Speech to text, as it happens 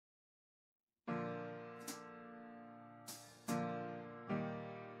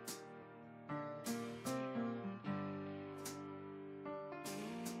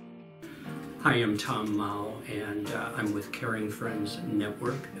Hi, I'm Tom Mao, and I'm with Caring Friends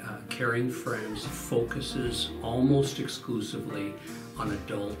Network. Caring Friends focuses almost exclusively on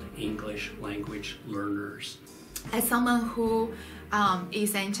adult English language learners. As someone who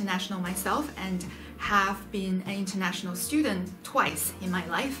is an international myself and have been an international student twice in my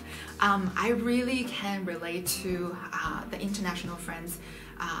life, I really can relate to the international friends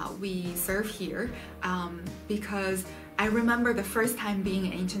we serve here because I remember the first time being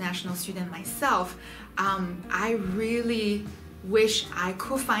an international student myself. I really wish I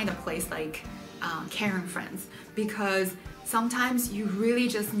could find a place like Caring Friends, because sometimes you really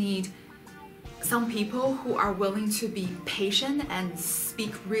just need some people who are willing to be patient and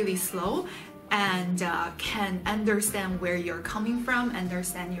speak really slow and can understand where you're coming from,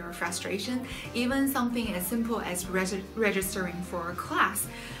 understand your frustration. Even something as simple as registering for a class,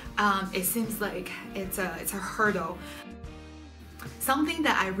 it seems like it's a hurdle. Something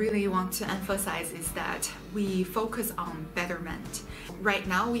that I really want to emphasize is that we focus on betterment. Right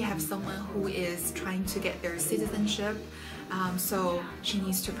now we have someone who is trying to get their citizenship, so she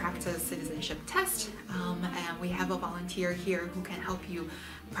needs to practice citizenship test, and we have a volunteer here who can help you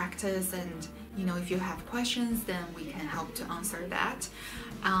practice, and if you have questions, then we can help to answer that.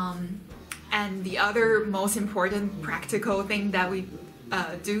 And the other most important practical thing that we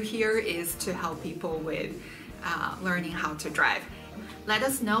do here is to help people with learning how to drive. Let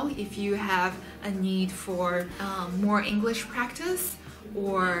us know if you have a need for more English practice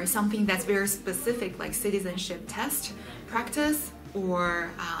or something that's very specific like citizenship test practice,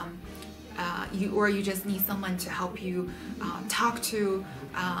 or you just need someone to help you talk to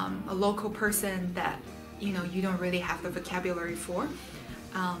a local person that you don't really have the vocabulary for,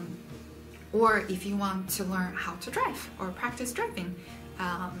 or if you want to learn how to drive or practice driving,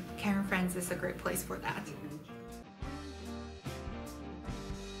 Caring Friends is a great place for that.